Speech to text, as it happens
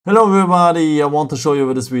Hello everybody, I want to show you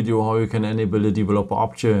with this video how you can enable the developer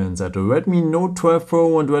options at the Redmi Note 12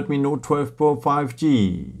 Pro and Redmi Note 12 Pro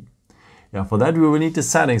 5G. Yeah, for that we will need the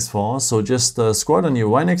settings for, so just scroll down here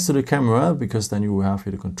right next to the camera, because then you will have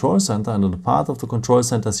here the control center, and on the part of the control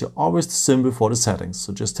center is here always the symbol for the settings.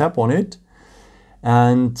 So just tap on it,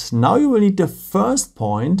 and now you will need the first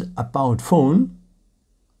point, about phone.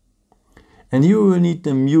 And you will need the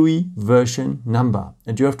MIUI version number.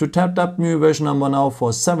 And you have to tap that MIUI version number now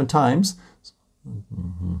for 7 times.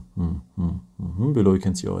 Below you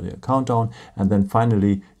can see already a countdown. And then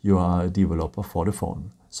finally you are a developer for the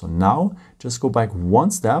phone. So now just go back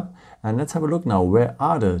one step and let's have a look now. Where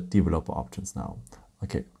are the developer options now?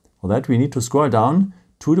 Okay, for that we need to scroll down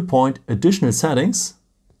to the point additional settings.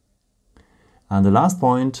 And the last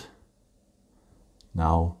point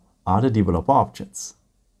now are the developer options.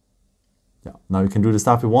 Yeah, now you can do the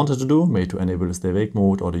stuff you wanted to do, maybe to enable the stay awake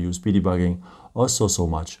mode or the USB debugging, or so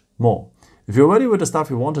much more. If you're ready with the stuff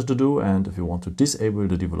you wanted to do, and if you want to disable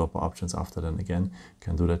the developer options after, then again, you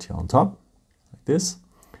can do that here on top, like this.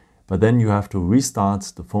 But then you have to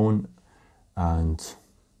restart the phone, and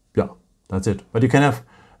yeah, that's it. But you can have,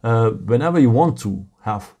 whenever you want to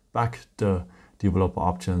have back the developer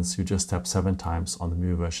options, you just tap 7 times on the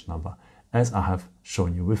MIUI version number, as I have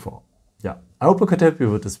shown you before. Yeah, I hope I could help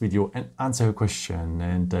you with this video and answer your question.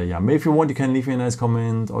 And yeah, maybe if you want, you can leave me a nice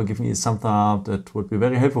comment or give me a thumbs up. That would be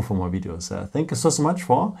very helpful for my videos. Thank you so much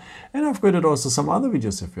for. And I've created also some other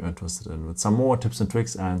videos if you're interested in, with some more tips and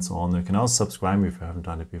tricks and so on. You can also subscribe if you haven't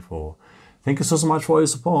done it before. Thank you so much for your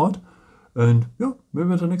support. And yeah,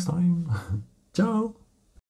 maybe until next time. Ciao.